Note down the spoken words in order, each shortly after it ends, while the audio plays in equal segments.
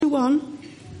1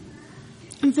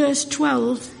 and verse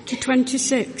 12 to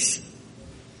 26.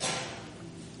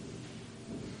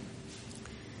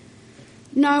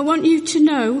 Now I want you to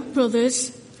know,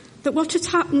 brothers, that what has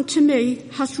happened to me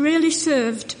has really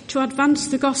served to advance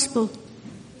the gospel.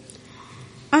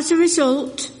 As a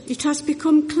result, it has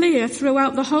become clear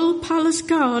throughout the whole palace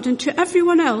guard and to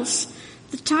everyone else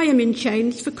that I am in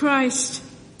chains for Christ.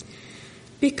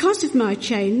 Because of my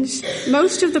chains,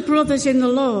 most of the brothers in the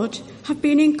Lord have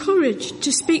been encouraged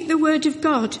to speak the word of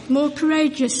God more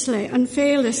courageously and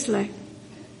fearlessly.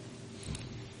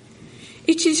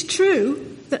 It is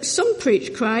true that some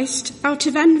preach Christ out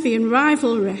of envy and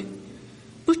rivalry,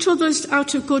 but others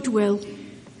out of goodwill,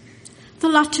 the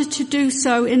latter to do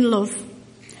so in love,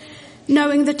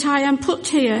 knowing that I am put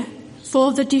here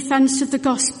for the defence of the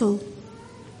gospel.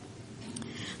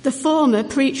 The former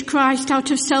preach Christ out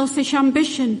of selfish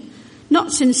ambition,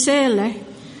 not sincerely,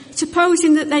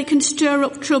 supposing that they can stir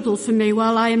up trouble for me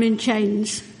while I am in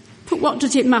chains. But what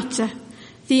does it matter?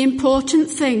 The important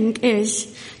thing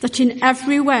is that in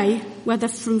every way, whether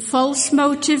from false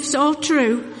motives or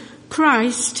true,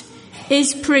 Christ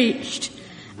is preached,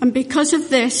 and because of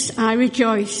this I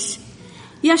rejoice.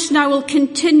 Yes, and I will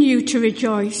continue to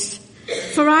rejoice,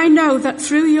 for I know that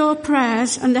through your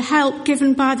prayers and the help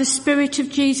given by the Spirit of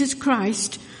Jesus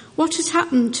Christ, what has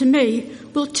happened to me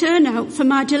will turn out for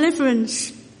my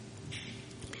deliverance.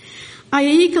 I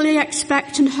eagerly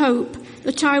expect and hope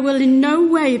that I will in no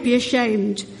way be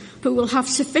ashamed, but will have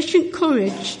sufficient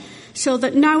courage, so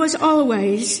that now as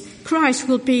always Christ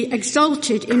will be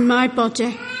exalted in my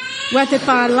body, whether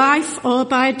by life or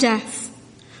by death.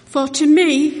 For to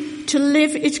me, to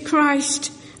live is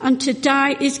Christ, and to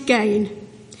die is gain.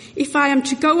 If I am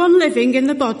to go on living in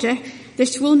the body,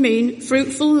 this will mean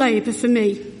fruitful labour for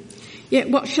me. Yet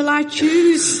what shall I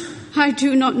choose? I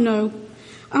do not know.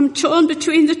 I'm torn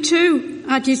between the two.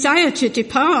 I desire to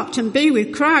depart and be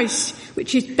with Christ,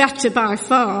 which is better by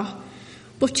far.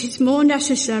 But it's more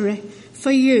necessary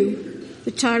for you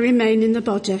that I remain in the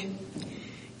body.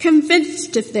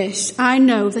 Convinced of this, I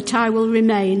know that I will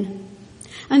remain,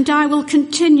 and I will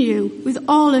continue with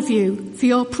all of you for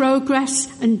your progress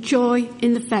and joy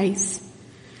in the faith,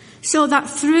 so that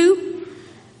through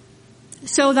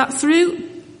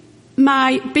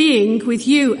my being with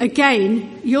you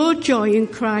again, your joy in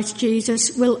Christ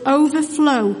Jesus will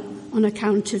overflow on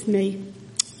account of me.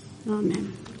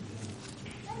 Amen.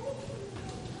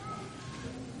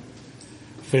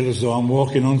 I feel as though I'm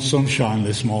walking on sunshine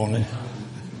this morning.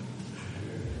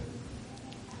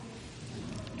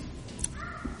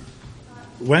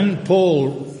 When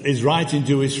Paul is writing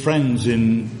to his friends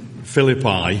in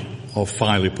Philippi, or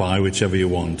Philippi, whichever you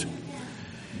want,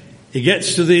 he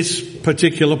gets to this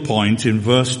particular point in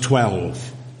verse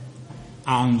 12,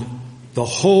 and the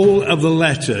whole of the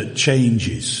letter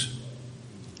changes.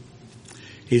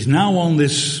 He's now on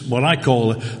this, what I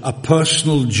call a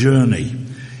personal journey.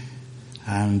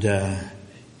 And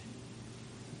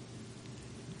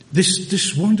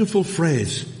this wonderful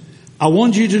phrase, I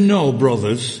want you to know,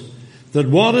 brothers, that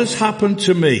what has happened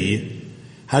to me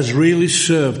has really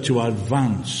served to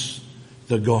advance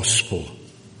the gospel.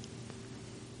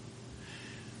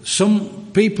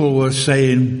 Some people were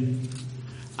saying,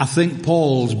 I think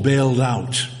Paul's bailed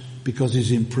out because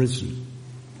he's in prison.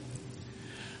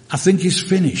 I think he's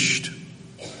finished.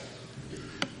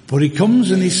 But he comes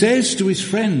and he says to his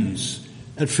friends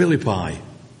at Philippi,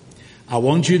 I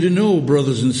want you to know,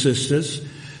 brothers and sisters,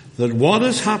 that what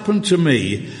has happened to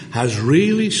me has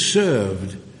really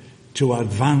served to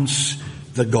advance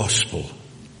the gospel.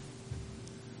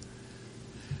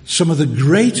 Some of the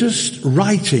greatest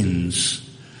writings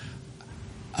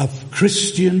of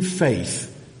Christian faith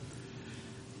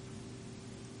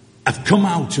have come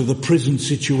out of the prison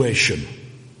situation.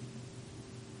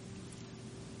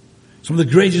 Some of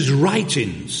the greatest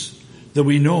writings that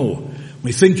we know.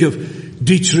 We think of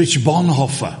Dietrich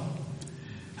Bonhoeffer,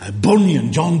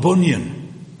 Bunyan, John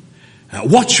Bunyan,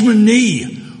 Watchman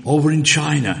Nee over in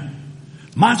China,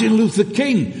 Martin Luther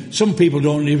King. Some people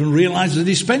don't even realize that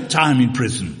he spent time in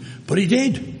prison, but he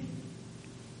did.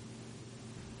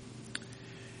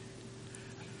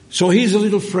 So here's a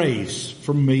little phrase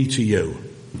from me to you.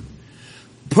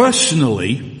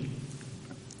 Personally,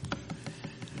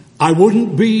 I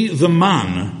wouldn't be the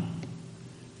man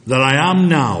that I am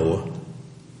now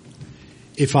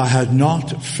if I had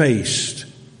not faced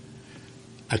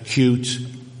acute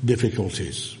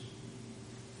difficulties.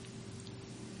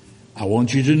 I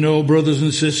want you to know, brothers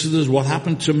and sisters, what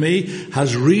happened to me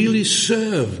has really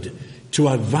served to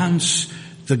advance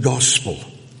the gospel.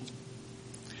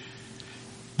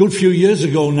 Good few years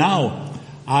ago now,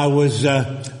 I was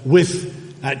with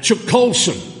Chuck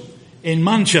Colson in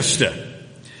Manchester.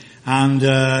 And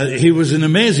he was an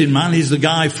amazing man. He's the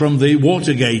guy from the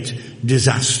Watergate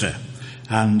disaster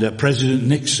and President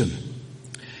Nixon.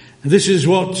 This is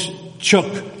what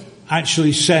Chuck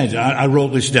actually said. I wrote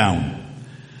this down.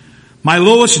 My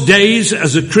lowest days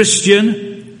as a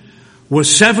Christian were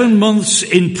 7 months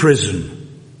in prison.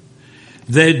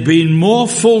 They'd been more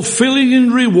fulfilling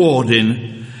and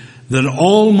rewarding than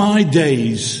all my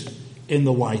days in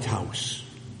the White House.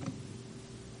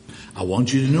 I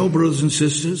want you to know, brothers and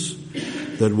sisters,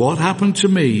 that what happened to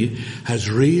me has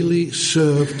really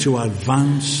served to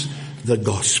advance the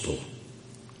gospel.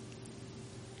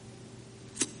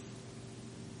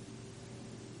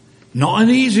 Not an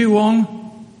easy one,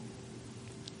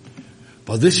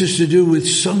 but this is to do with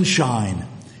sunshine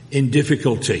in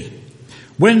difficulty.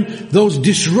 When those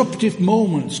disruptive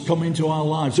moments come into our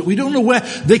lives that we don't know where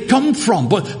they come from,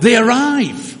 but they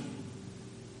arrive.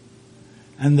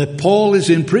 And that Paul is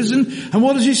in prison, and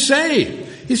what does he say?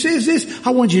 He says this,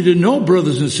 I want you to know,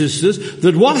 brothers and sisters,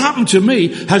 that what happened to me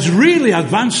has really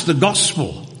advanced the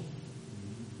gospel.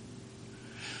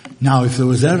 Now, if there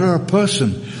was ever a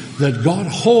person that got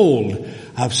hold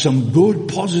of some good,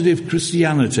 positive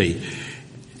Christianity,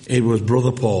 it was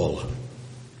Brother Paul.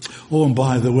 Oh, and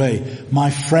by the way,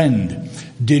 my friend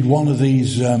did one of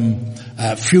these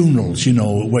funerals,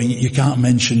 where you can't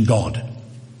mention God.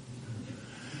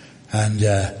 And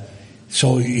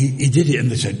so he did it, and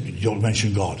they said, don't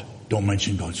mention God. Don't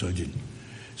mention God. So he didn't.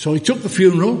 So he took the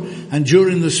funeral, and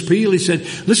during the spiel he said,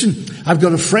 listen, I've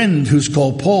got a friend who's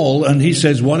called Paul, and he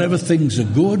says, whatever things are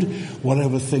good,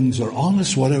 whatever things are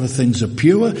honest, whatever things are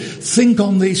pure, think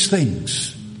on these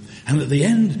things. And at the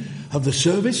end of the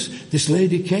service, this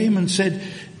lady came and said,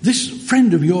 this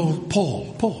friend of yours,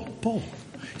 Paul.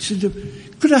 He said,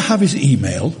 could I have his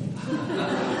email?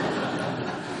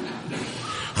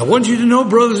 I want you to know,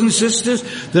 brothers and sisters,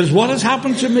 that what has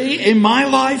happened to me in my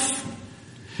life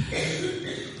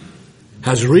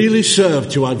has really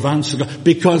served to advance the gospel,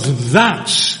 because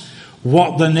that's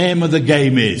what the name of the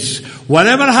game is.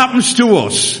 Whatever happens to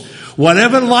us,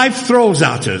 whatever life throws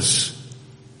at us,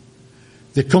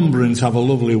 the Cumbrians have a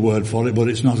lovely word for it, but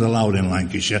it's not allowed in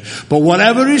Lancashire. But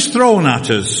whatever is thrown at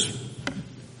us,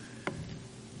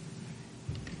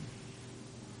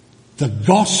 the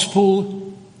gospel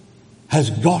has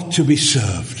got to be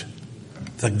served.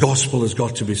 The gospel has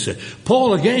got to be served.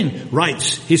 Paul again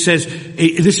writes, he says,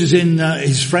 this is in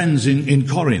his friends in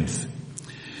Corinth.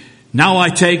 Now I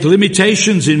take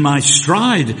limitations in my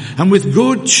stride, and with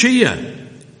good cheer.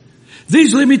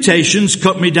 These limitations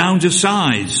cut me down to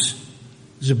size.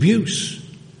 There's abuse,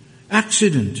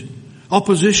 accident,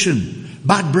 opposition,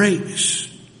 bad breaks.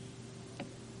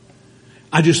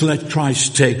 I just let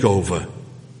Christ take over,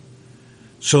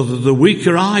 so that the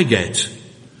weaker I get,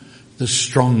 the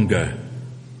stronger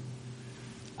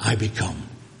I become.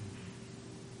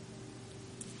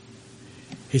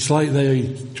 It's like the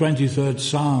 23rd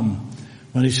Psalm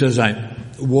when he says, I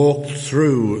walk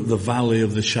through the valley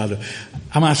of the shadow.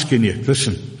 I'm asking you,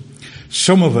 listen,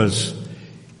 some of us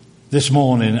this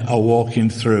morning are walking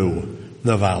through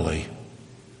the valley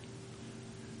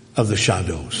of the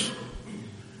shadows.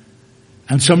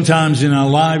 And sometimes in our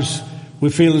lives we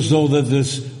feel as though that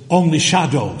there's only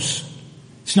shadows.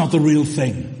 It's not the real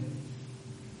thing.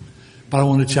 But I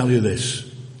want to tell you this,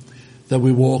 that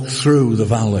we walk through the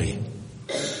valley,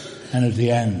 and at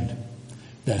the end,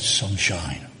 there's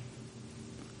sunshine.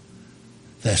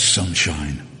 There's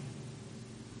sunshine.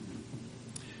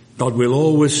 God will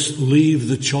always leave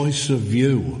the choice of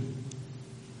you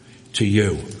to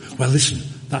you. Well, listen,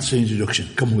 that's the introduction.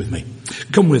 Come with me.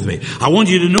 Come with me. I want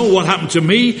you to know what happened to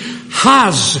me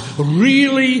has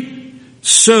really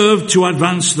served to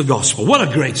advance the gospel. What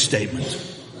a great statement.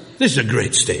 This is a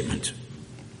great statement.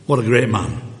 What a great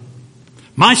man.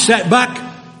 My setback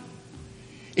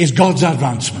is God's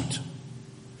advancement.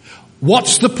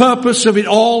 What's the purpose of it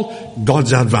all?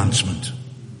 God's advancement.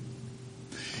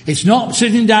 It's not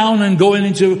sitting down and going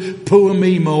into poor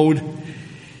me mode.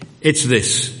 It's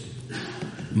this.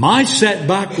 My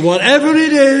setback, whatever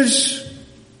it is,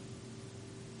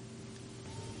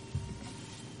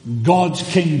 God's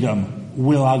kingdom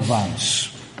will advance.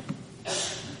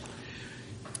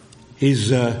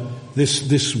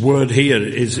 This word here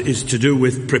is to do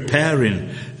with preparing.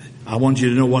 I want you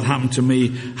to know what happened to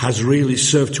me has really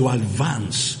served to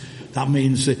advance. That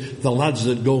means the lads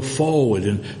that go forward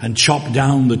and chop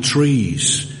down the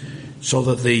trees so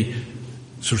that the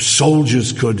sort of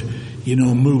soldiers could,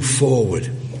 move forward.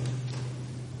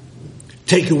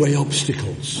 Take away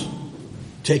obstacles.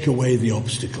 Take away the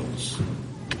obstacles.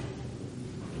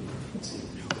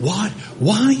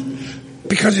 Why?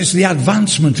 Because it's the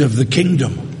advancement of the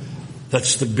kingdom.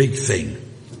 that's the big thing.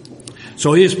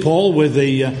 So here's Paul with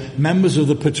the members of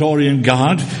the Praetorian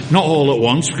Guard, not all at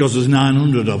once because there's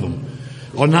 900 of them.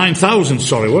 Or 9,000,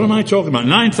 sorry, what am I talking about?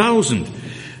 9,000.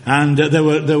 And they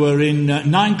were in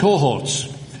 9 cohorts.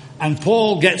 And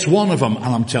Paul gets one of them, and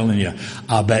I'm telling you,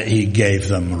 I bet he gave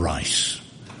them rice.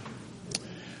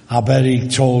 I bet he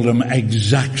told them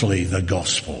exactly the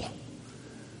gospel.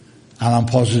 And I'm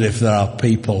positive there are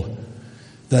people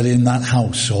that in that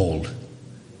household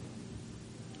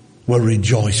were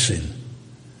rejoicing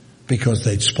because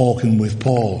they'd spoken with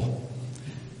Paul.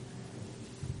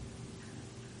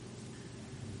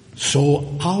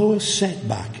 So our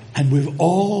setback, and we've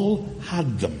all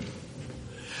had them.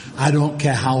 I don't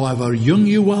care however young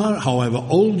you are, however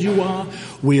old you are,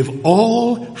 we've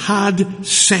all had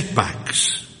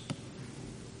setbacks.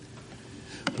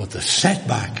 But the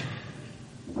setback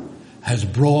has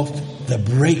brought the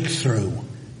breakthrough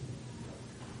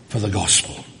for the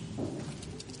gospel.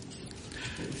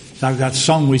 Like that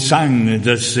song we sang,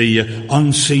 that's the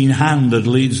unseen hand that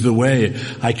leads the way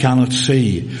I cannot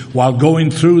see. While going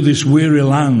through this weary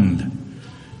land,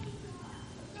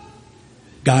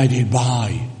 guided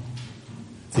by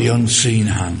the unseen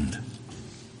hand.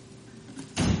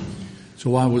 So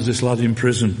why was this lad in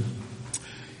prison?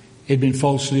 He'd been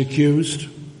falsely accused.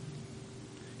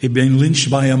 He'd been lynched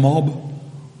by a mob.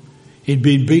 He'd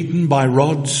been beaten by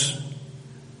rods.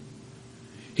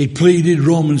 He'd pleaded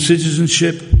Roman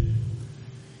citizenship.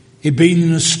 He'd been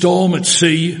in a storm at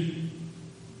sea.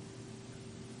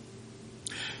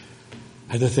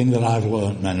 And the thing that I've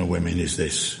learned, men and women, is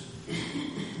this.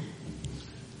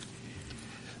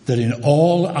 That in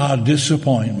all our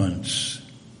disappointments,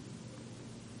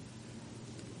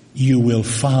 you will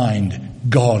find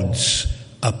God's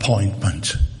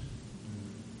appointment.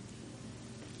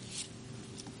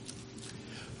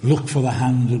 Look for the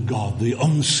hand of God, the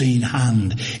unseen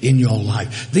hand in your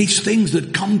life. These things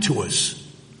that come to us,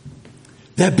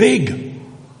 they're big.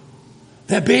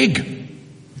 They're big.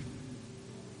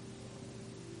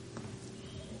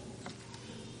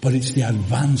 But it's the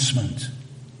advancement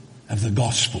of the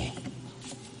gospel.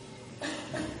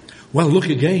 Well, look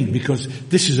again, because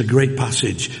this is a great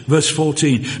passage. Verse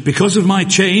 14. Because of my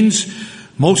chains,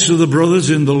 most of the brothers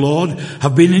in the Lord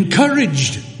have been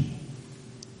encouraged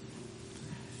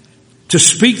to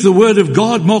speak the word of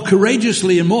God more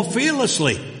courageously and more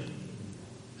fearlessly.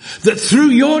 That through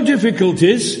your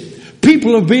difficulties,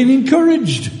 people have been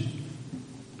encouraged.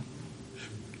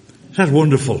 That's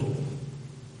wonderful.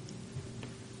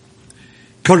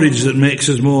 Courage that makes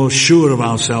us more sure of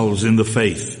ourselves in the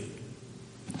faith.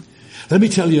 Let me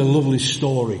tell you a lovely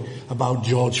story about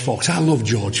George Fox. I love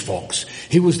George Fox.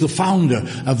 He was the founder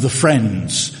of the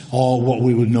Friends, or what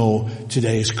we would know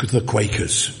today as the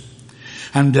Quakers.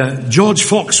 And George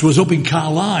Fox was up in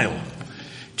Carlisle,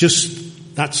 just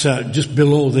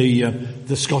below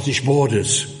the Scottish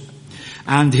borders.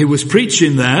 And he was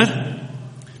preaching there,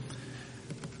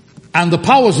 and the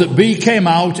powers that be came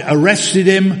out, arrested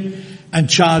him, and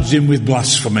charged him with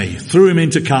blasphemy, threw him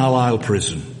into Carlisle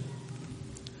prison.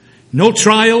 No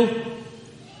trial,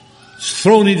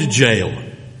 thrown into jail.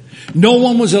 No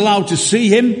one was allowed to see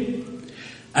him,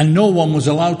 and no one was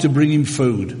allowed to bring him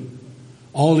food.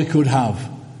 All he could have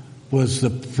was the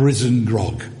prison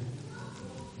grog.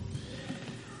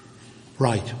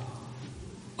 Right.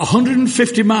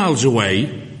 150 miles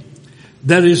away,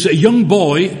 there is a young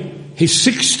boy. He's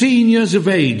 16 years of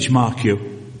age, mark you.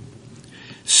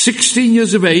 16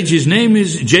 years of age. His name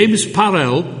is James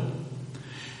Parnell.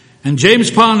 And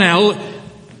James Parnell,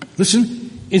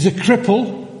 listen, is a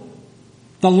cripple.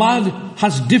 The lad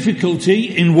has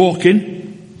difficulty in walking.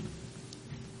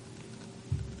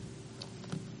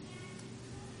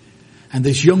 And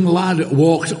this young lad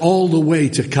walked all the way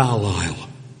to Carlisle.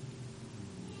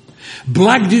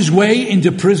 Blagged his way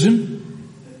into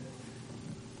prison.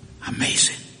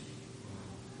 Amazing.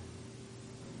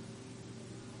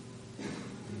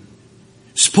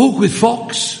 Spoke with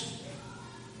Fox.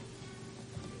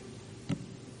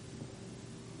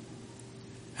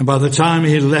 And by the time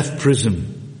he left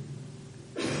prison,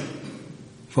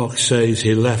 Fox says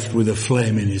he left with a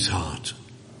flame in his heart.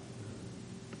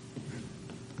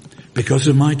 Because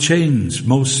of my chains,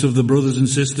 most of the brothers and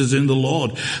sisters in the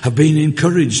Lord have been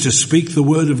encouraged to speak the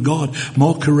word of God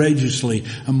more courageously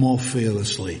and more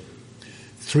fearlessly.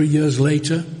 3 years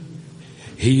later,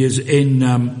 he is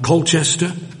in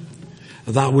Colchester.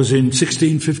 That was in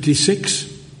 1656.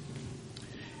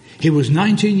 He was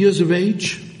 19 years of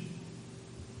age.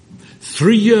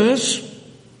 3 years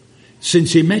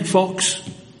since he met Fox.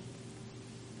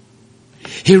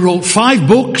 He wrote 5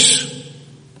 books.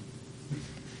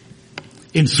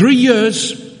 In 3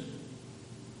 years,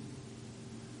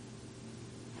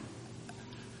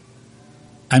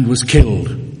 and was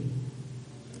killed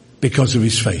because of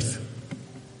his faith.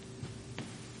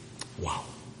 Wow.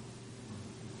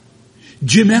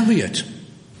 Jim Elliot,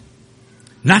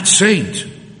 Nat Saint,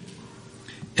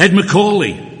 Ed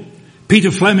Macaulay, Peter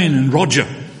Fleming and Roger.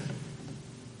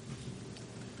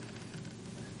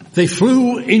 They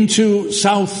flew into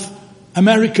South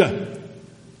America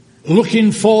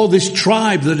looking for this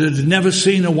tribe that had never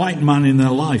seen a white man in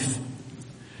their life.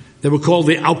 They were called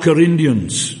the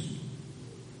Indians.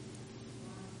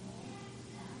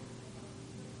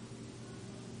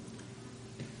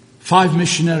 Five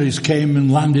missionaries came and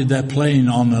landed their plane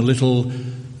on a little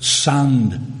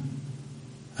sand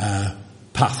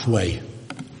pathway.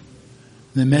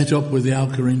 They met up with the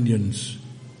Indians.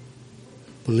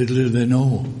 But little did they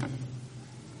know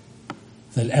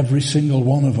that every single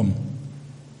one of them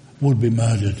would be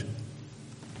murdered.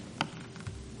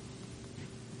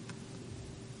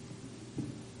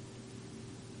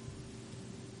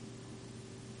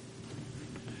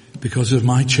 Because of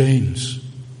my chains.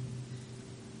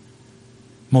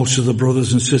 Most of the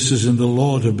brothers and sisters in the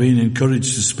Lord have been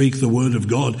encouraged to speak the word of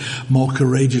God more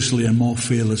courageously and more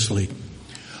fearlessly.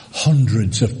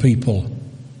 Hundreds of people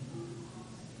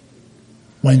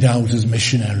went out as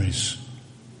missionaries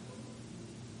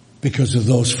because of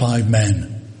those 5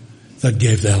 men that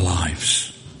gave their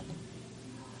lives.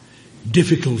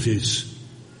 Difficulties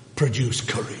produce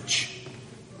courage.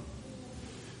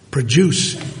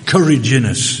 Produce courage in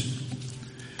us.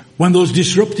 When those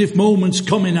disruptive moments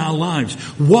come in our lives,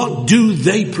 what do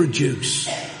they produce?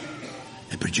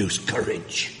 They produce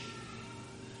courage.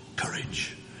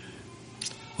 Courage.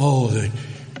 Oh,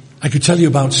 I could tell you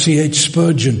about C.H.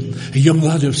 Spurgeon, a young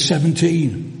lad of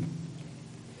 17.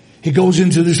 He goes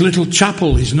into this little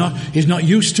chapel. He's not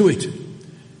used to it.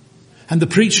 And the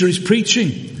preacher is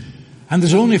preaching. And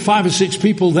there's only 5 or 6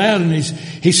 people there, and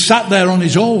he's sat there on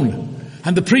his own.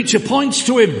 And the preacher points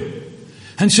to him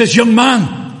and says, "Young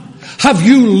man, have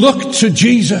you looked to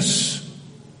Jesus?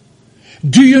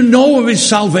 Do you know of his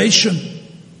salvation?"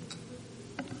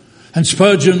 And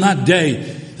Spurgeon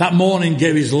that morning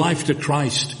gave his life to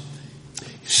Christ.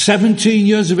 17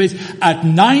 years of age. At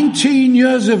 19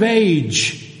 years of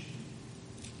age,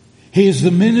 he is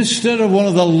the minister of one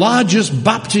of the largest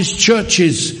Baptist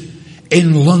churches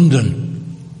in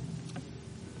London.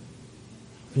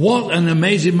 What an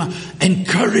amazing man.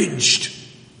 Encouraged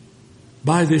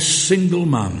by this single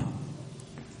man.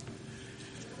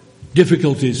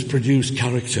 Difficulties produce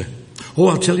character. Oh,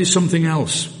 I'll tell you something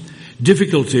else.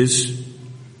 Difficulties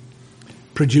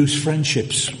produce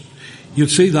friendships. You'll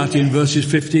see that in verses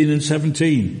 15 and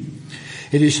 17.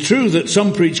 It is true that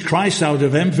some preach Christ out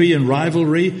of envy and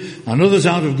rivalry, and others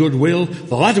out of goodwill.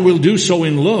 The latter will do so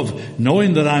in love,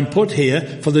 knowing that I'm put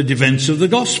here for the defense of the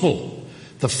gospel.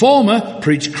 The former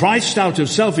preach Christ out of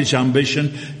selfish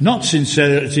ambition, not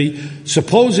sincerity,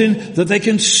 supposing that they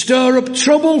can stir up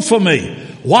trouble for me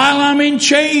while I'm in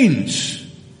chains.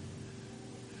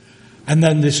 And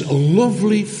then this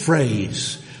lovely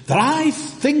phrase that I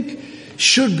think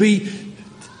should be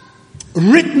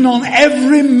written on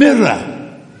every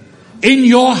mirror in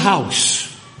your house.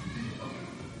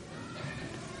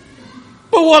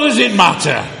 But what does it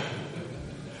matter?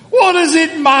 What does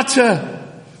it matter?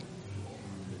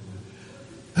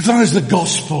 As long as the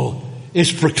gospel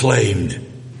is proclaimed,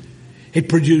 it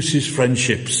produces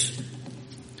friendships.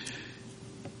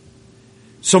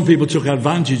 Some people took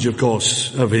advantage, of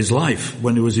course, of his life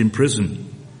when he was in prison.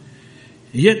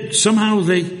 Yet somehow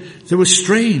they were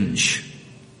strange.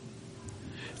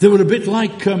 They were a bit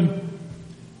like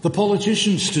the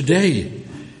politicians today,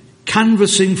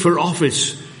 canvassing for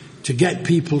office to get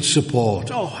people's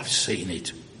support. Oh, I've seen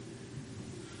it.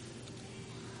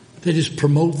 They just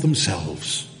promote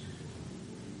themselves.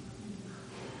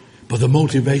 But the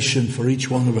motivation for each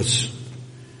one of us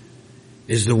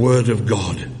is the Word of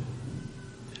God.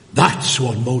 That's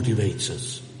what motivates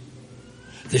us.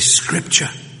 This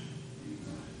Scripture.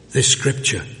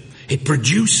 It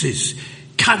produces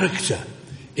character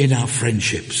in our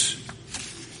friendships.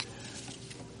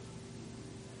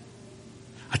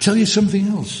 I tell you something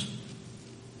else.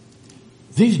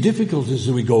 These difficulties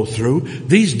that we go through,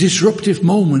 these disruptive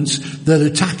moments that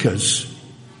attack us,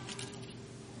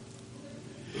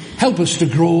 help us to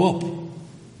grow up.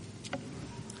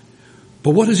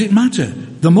 But what does it matter?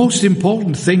 The most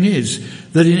important thing is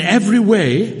that in every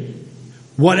way,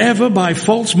 whatever by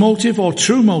false motive or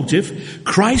true motive,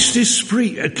 Christ is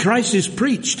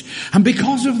preached. And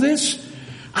because of this,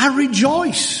 I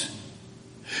rejoice.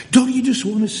 Don't you just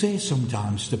want to say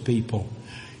sometimes to people,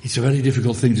 it's a very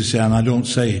difficult thing to say and I don't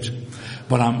say it,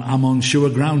 but I'm on sure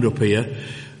ground up here.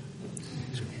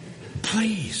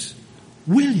 Please,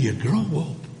 will you grow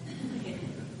up?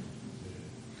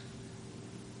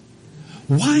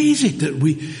 Why is it that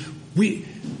we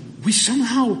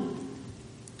somehow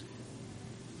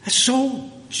are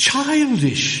so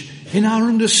childish in our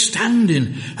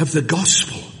understanding of the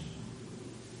gospel?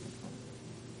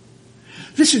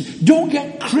 Listen, don't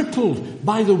get crippled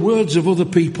by the words of other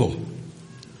people.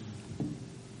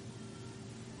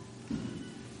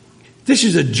 This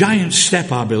is a giant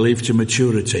step, I believe, to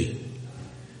maturity.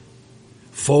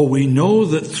 For we know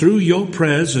that through your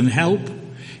prayers and help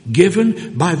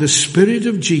given by the Spirit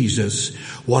of Jesus,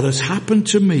 what has happened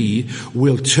to me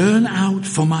will turn out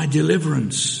for my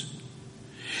deliverance.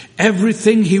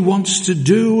 Everything he wants to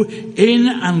do in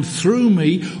and through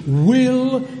me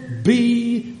will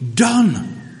be done.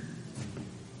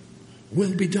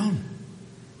 Will be done.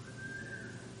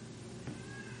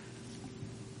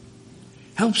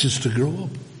 Helps us to grow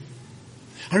up.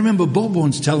 I remember Bob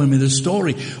once telling me the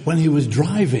story when he was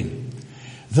driving,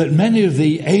 that many of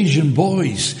the Asian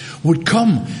boys would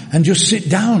come and just sit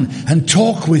down and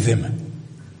talk with him.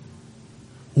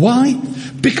 Why?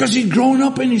 Because he'd grown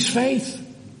up in his faith.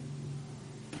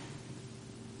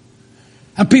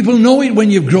 And people know it when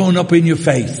you've grown up in your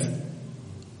faith.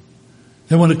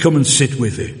 They want to come and sit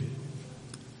with you.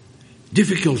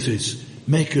 Difficulties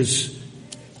make us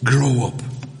grow up.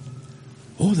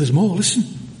 Oh, there's more. Listen.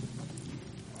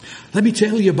 Let me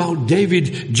tell you about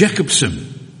David Jacobson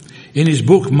in his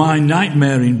book, My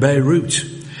Nightmare in Beirut.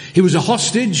 He was a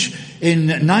hostage in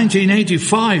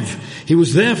 1985. He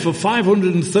was there for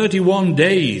 531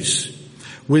 days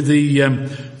with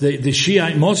the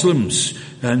Shiite Muslims,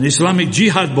 and Islamic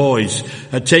Jihad boys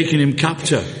had taken him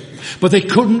captive. But they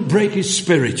couldn't break his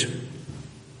spirit.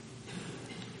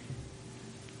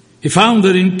 He found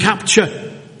that in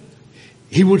capture,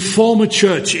 he would form a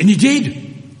church, and he did.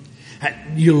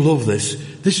 You'll love this.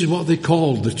 This is what they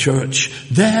called the church.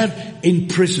 There in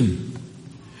prison.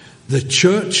 The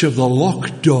Church of the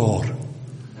Locked Door.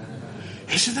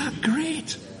 Isn't that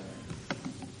great?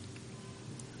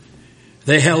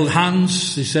 They held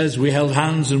hands, he says, we held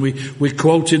hands and we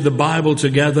quoted the Bible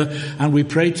together and we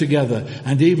prayed together.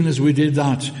 And even as we did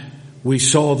that, we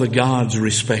saw the guards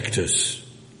respect us.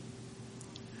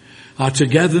 Our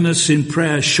togetherness in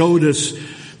prayer showed us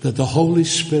that the Holy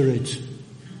Spirit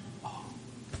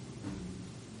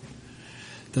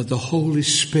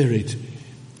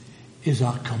is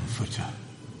our comforter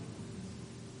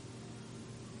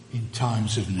in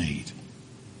times of need.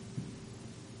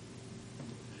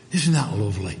 Isn't that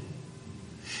lovely?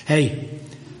 Hey,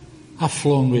 I've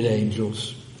flown with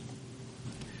angels.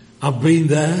 I've been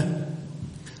there.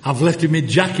 I've lifted my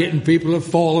jacket and people have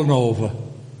fallen over.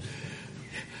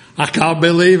 I can't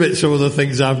believe it, some of the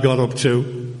things I've got up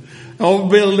to.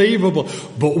 Unbelievable.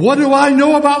 But what do I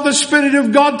know about the Spirit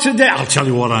of God today? I'll tell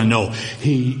you what I know.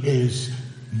 He is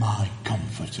my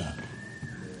comforter.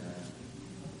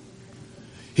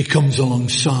 He comes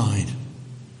alongside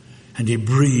and he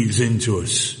breathes into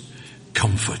us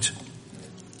comfort.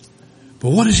 But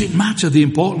what does it matter? The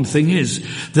important thing is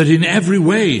that in every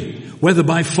way, whether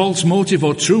by false motive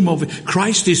or true motive,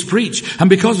 Christ is preached. And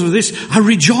because of this, I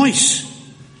rejoice.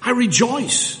 I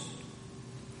rejoice.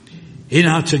 In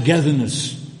our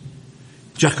togetherness,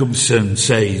 Jacobson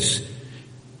says,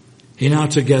 in our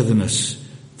togetherness,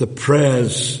 the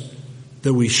prayers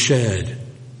that we shared,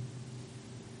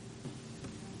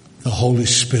 the Holy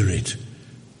Spirit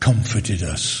comforted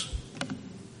us.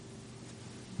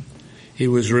 He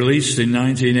was released in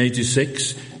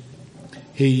 1986.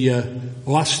 He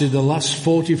lasted the last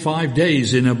 45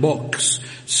 days in a box,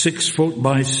 6 foot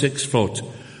by 6 foot.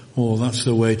 Oh, that's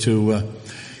the way to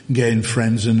gain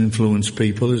friends and influence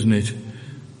people, isn't it?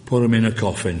 Put them in a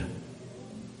coffin.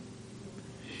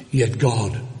 Yet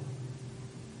God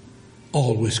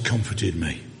always comforted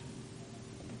me.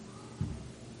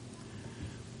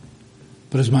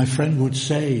 But as my friend would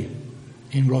say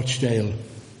in Rochdale,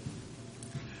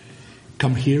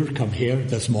 come here,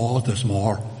 there's more.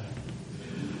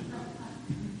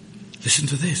 Listen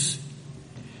to this.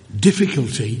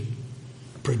 Difficulty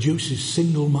produces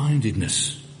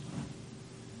single-mindedness.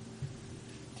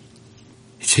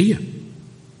 It's here.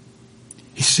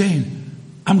 He's saying,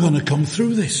 I'm going to come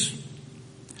through this.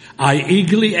 I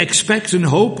eagerly expect and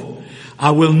hope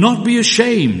I will not be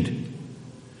ashamed,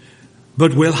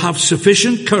 but will have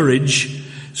sufficient courage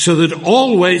so that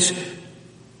always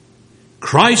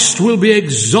Christ will be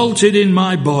exalted in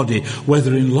my body,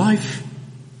 whether in life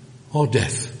or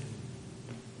death.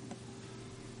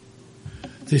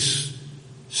 This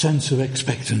sense of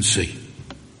expectancy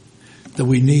that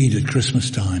we need at Christmas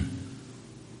time.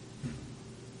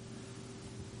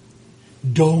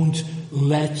 Don't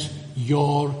let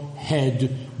your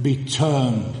head be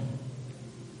turned.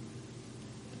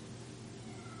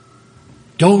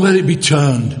 Don't let it be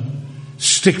turned.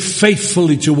 Stick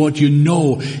faithfully to what you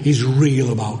know is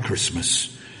real about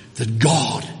Christmas. That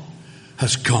God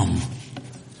has come,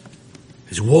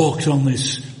 has walked on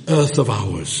this earth of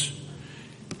ours,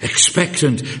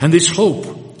 expectant, and this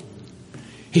hope.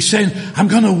 He's saying, I'm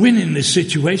going to win in this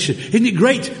situation. Isn't it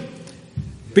great?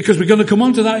 Because we're going to come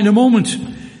on to that in a moment.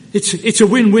 It's a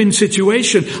win-win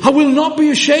situation. I will not be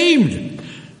ashamed.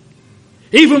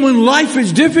 Even when life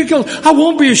is difficult, I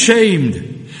won't be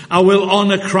ashamed. I will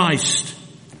honor Christ.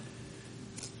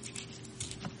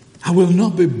 I will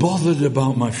not be bothered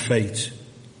about my fate.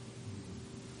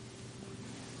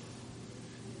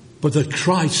 But that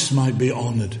Christ might be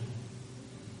honored.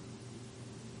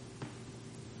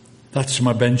 That's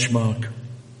my benchmark.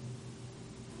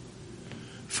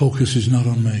 Focus is not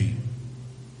on me.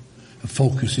 The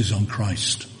focus is on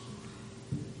Christ.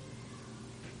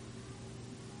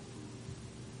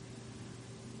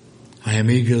 I am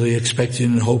eagerly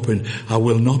expecting and hoping I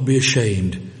will not be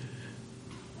ashamed,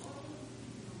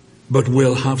 but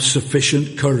will have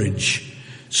sufficient courage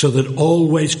so that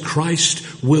always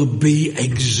Christ will be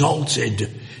exalted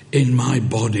in my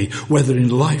body, whether in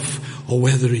life or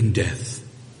whether in death.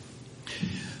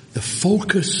 The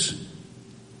focus,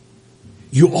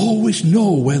 you always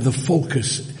know where the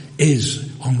focus is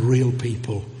on real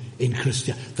people in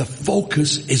Christianity. The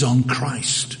focus is on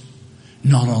Christ,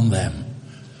 not on them.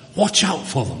 Watch out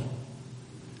for them.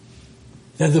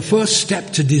 They're the first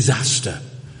step to disaster.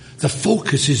 The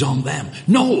focus is on them.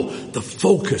 No, the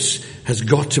focus has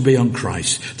got to be on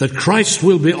Christ. That Christ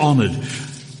will be honored. A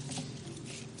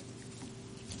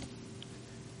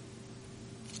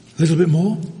little bit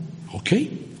more?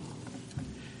 Okay.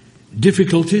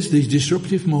 Difficulties, these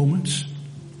disruptive moments.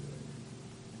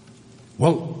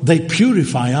 Well, they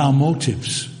purify our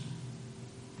motives.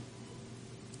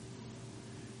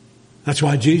 That's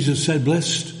why Jesus said,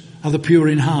 blessed are the pure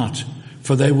in heart,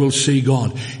 for they will see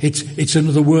God. It's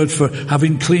another word for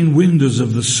having clean windows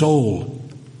of the soul.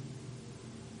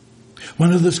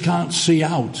 When others can't see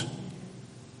out.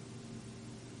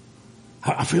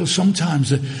 I feel sometimes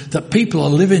that people are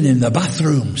living in the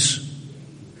bathrooms.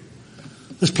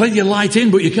 There's plenty of light in,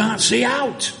 but you can't see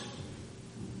out.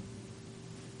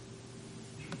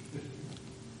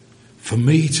 For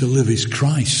me to live is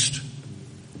Christ,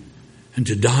 and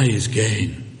to die is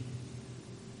gain.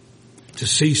 To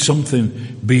see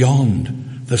something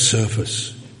beyond the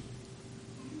surface.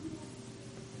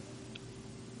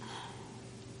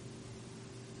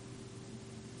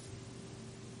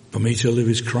 For me to live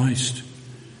is Christ.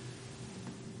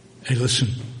 Hey, listen.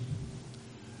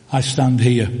 I stand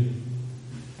here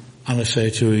and I say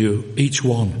to you, each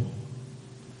one,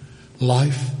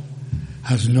 life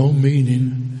has no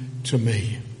meaning to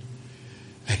me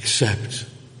except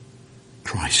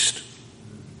Christ.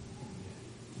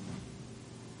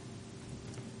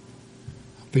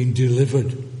 I've been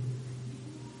delivered.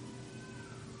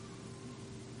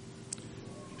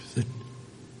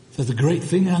 The great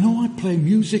thing, I know I play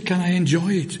music and I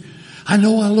enjoy it. I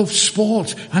know I love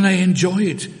sport and I enjoy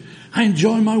it. I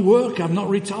enjoy my work. I'm not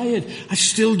retired. I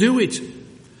still do it.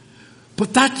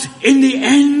 But that, in the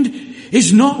end,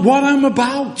 is not what I'm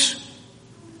about.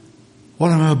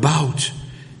 What I'm about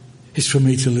is for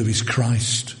me to live is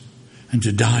Christ and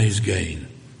to die is gain.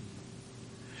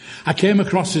 I came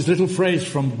across this little phrase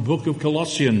from the book of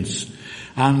Colossians,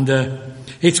 and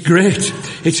it's great.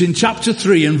 It's in chapter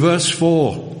 3 and verse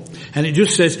 4. And it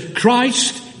just says,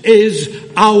 Christ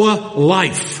is our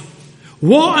life.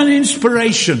 What an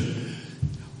inspiration.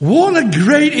 What a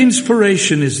great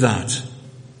inspiration is that.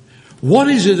 What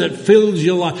is it that fills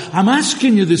your life? I'm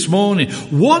asking you this morning,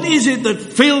 what is it that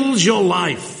fills your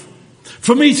life?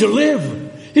 For me to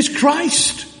live is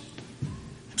Christ.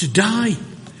 To die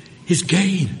is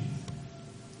gain.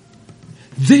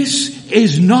 This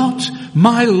is not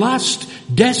my last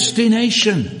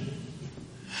destination.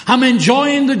 I'm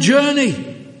enjoying the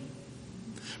journey,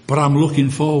 but I'm looking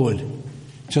forward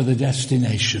to the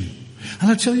destination.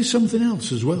 And I'll tell you something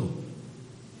else as well.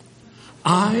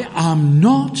 I am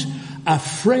not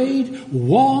afraid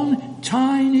one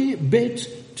tiny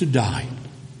bit to die.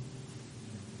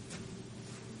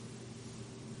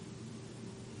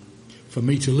 For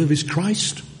me to live is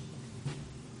Christ,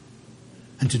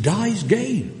 and to die is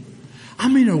gain.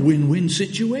 I'm in a win-win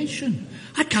situation.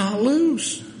 I can't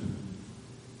lose.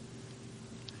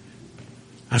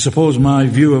 I suppose my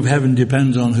view of heaven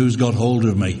depends on who's got hold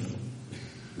of me.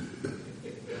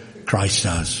 Christ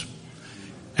has.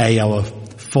 Hey, I was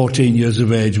 14 years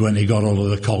of age when he got hold of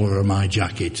the collar of my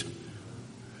jacket.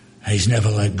 And he's never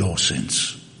let go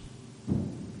since.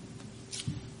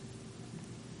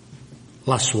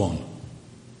 Last one.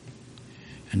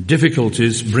 And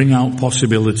difficulties bring out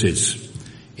possibilities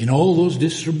in all those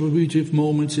distributive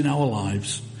moments in our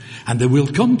lives. And they will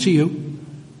come to you.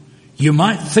 You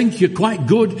might think you're quite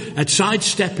good at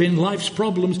sidestepping life's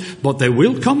problems, but they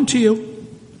will come to you.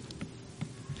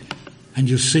 And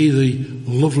you see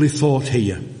the lovely thought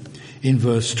here in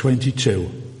verse 22.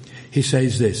 He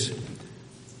says this: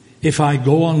 if I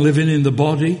go on living in the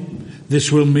body,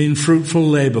 this will mean fruitful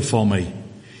labor for me.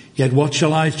 Yet what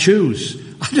shall I choose?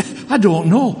 I don't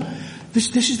know.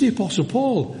 This is the Apostle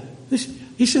Paul.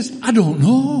 He says, I don't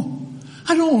know.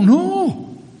 I don't know.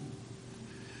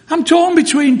 I'm torn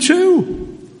between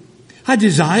two. I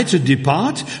desire to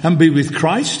depart and be with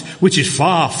Christ, which is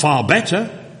far, far better.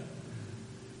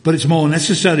 But it's more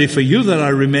necessary for you that I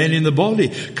remain in the body.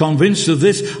 Convinced of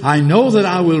this, I know that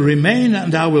I will remain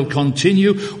and I will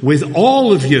continue with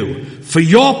all of you for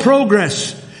your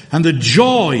progress and the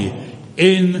joy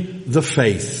in the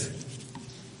faith.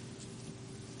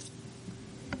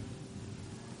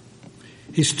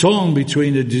 He's torn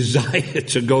between a desire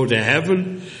to go to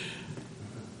heaven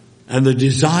and the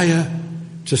desire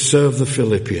to serve the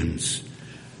Phillipians.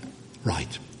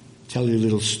 Right. Tell you a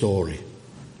little story.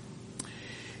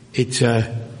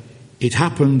 It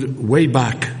happened way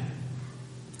back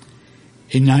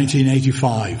in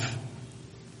 1985.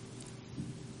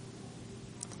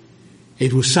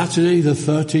 It was Saturday the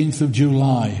 13th of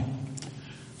July.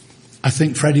 I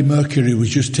think Freddie Mercury was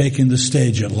just taking the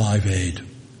stage at Live Aid.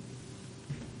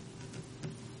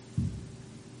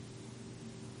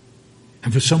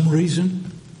 And for some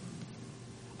reason,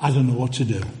 I don't know what to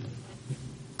do.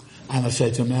 And I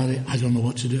said to Mary, I don't know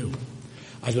what to do.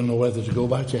 I don't know whether to go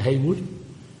back to Haywood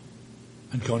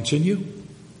and continue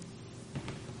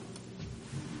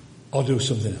or do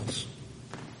something else.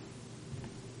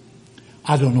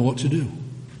 I don't know what to do.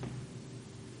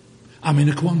 I'm in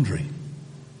a quandary.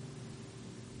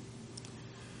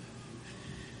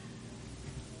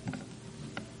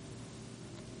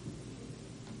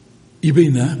 You've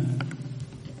been there.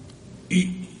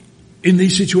 In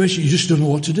these situations, you just don't know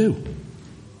what to do.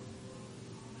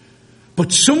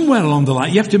 But somewhere along the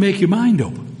line, you have to make your mind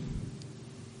up.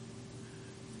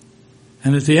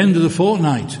 And at the end of the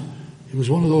fortnight, it was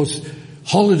one of those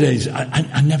holidays.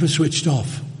 I never switched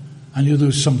off. I knew there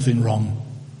was something wrong.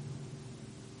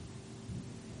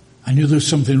 I knew there was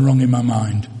something wrong in my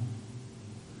mind.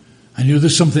 I knew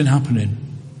there's something happening.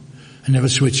 I never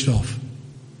switched off.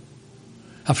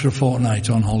 After a fortnight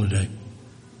on holiday.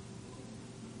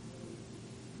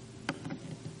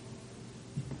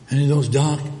 And in those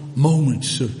dark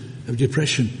moments of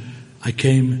depression, I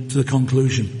came to the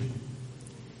conclusion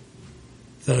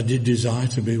that I did desire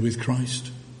to be with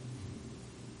Christ.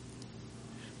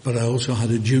 But I also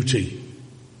had a duty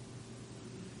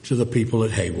to the people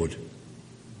at Haywood.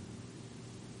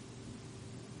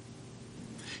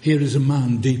 Here is a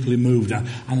man deeply moved, and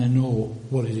I know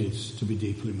what it is to be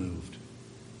deeply moved.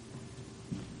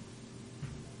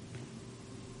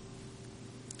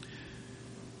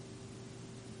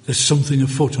 There's something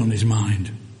afoot on his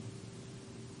mind.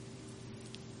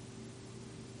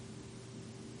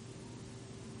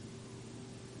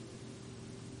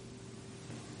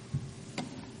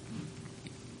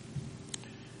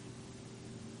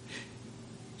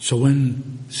 So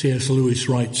when C.S. Lewis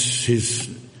writes his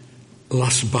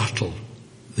last battle,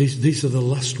 these are the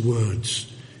last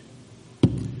words.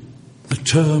 The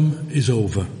term is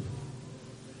over.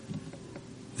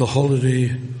 The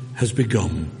holiday has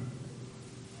begun.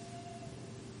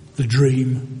 The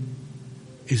dream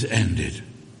is ended.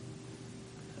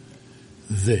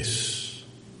 This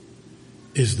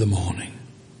is the morning.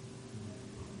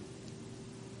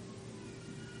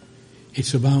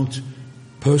 It's about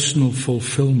personal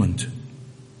fulfillment.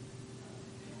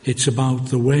 It's about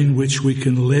the way in which we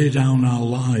can lay down our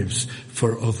lives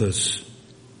for others.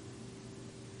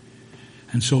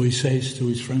 And so he says to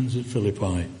his friends at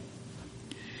Philippi,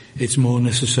 it's more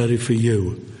necessary for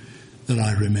you that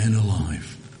I remain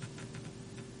alive.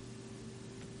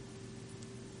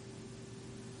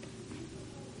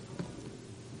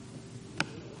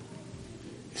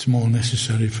 It's more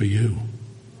necessary for you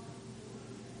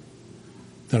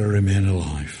that I remain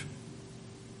alive.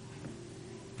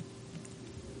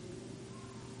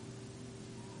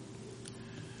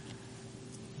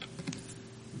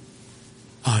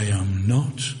 I am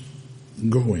not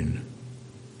going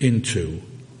into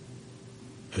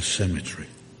a cemetery.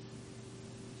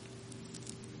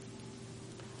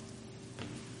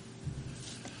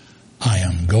 I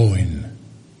am going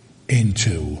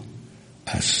into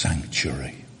a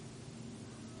sanctuary.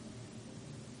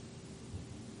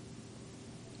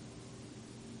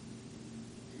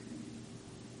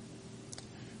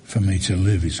 For me to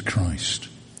live is Christ,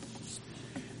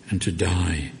 and to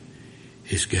die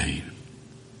is gain.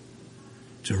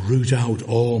 To root out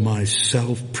all my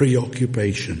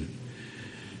self-preoccupation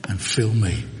and fill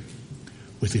me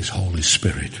with His Holy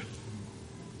Spirit.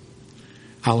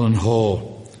 Alan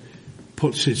Hoare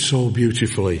puts it so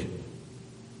beautifully.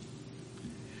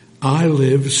 I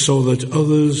live so that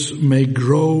others may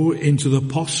grow into the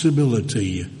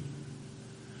possibility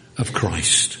of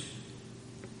Christ.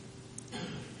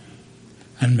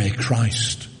 And may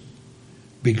Christ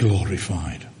be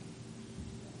glorified.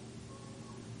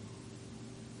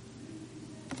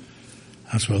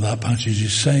 That's what that passage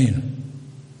is saying.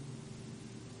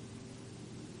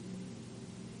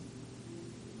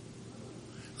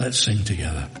 Let's sing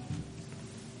together.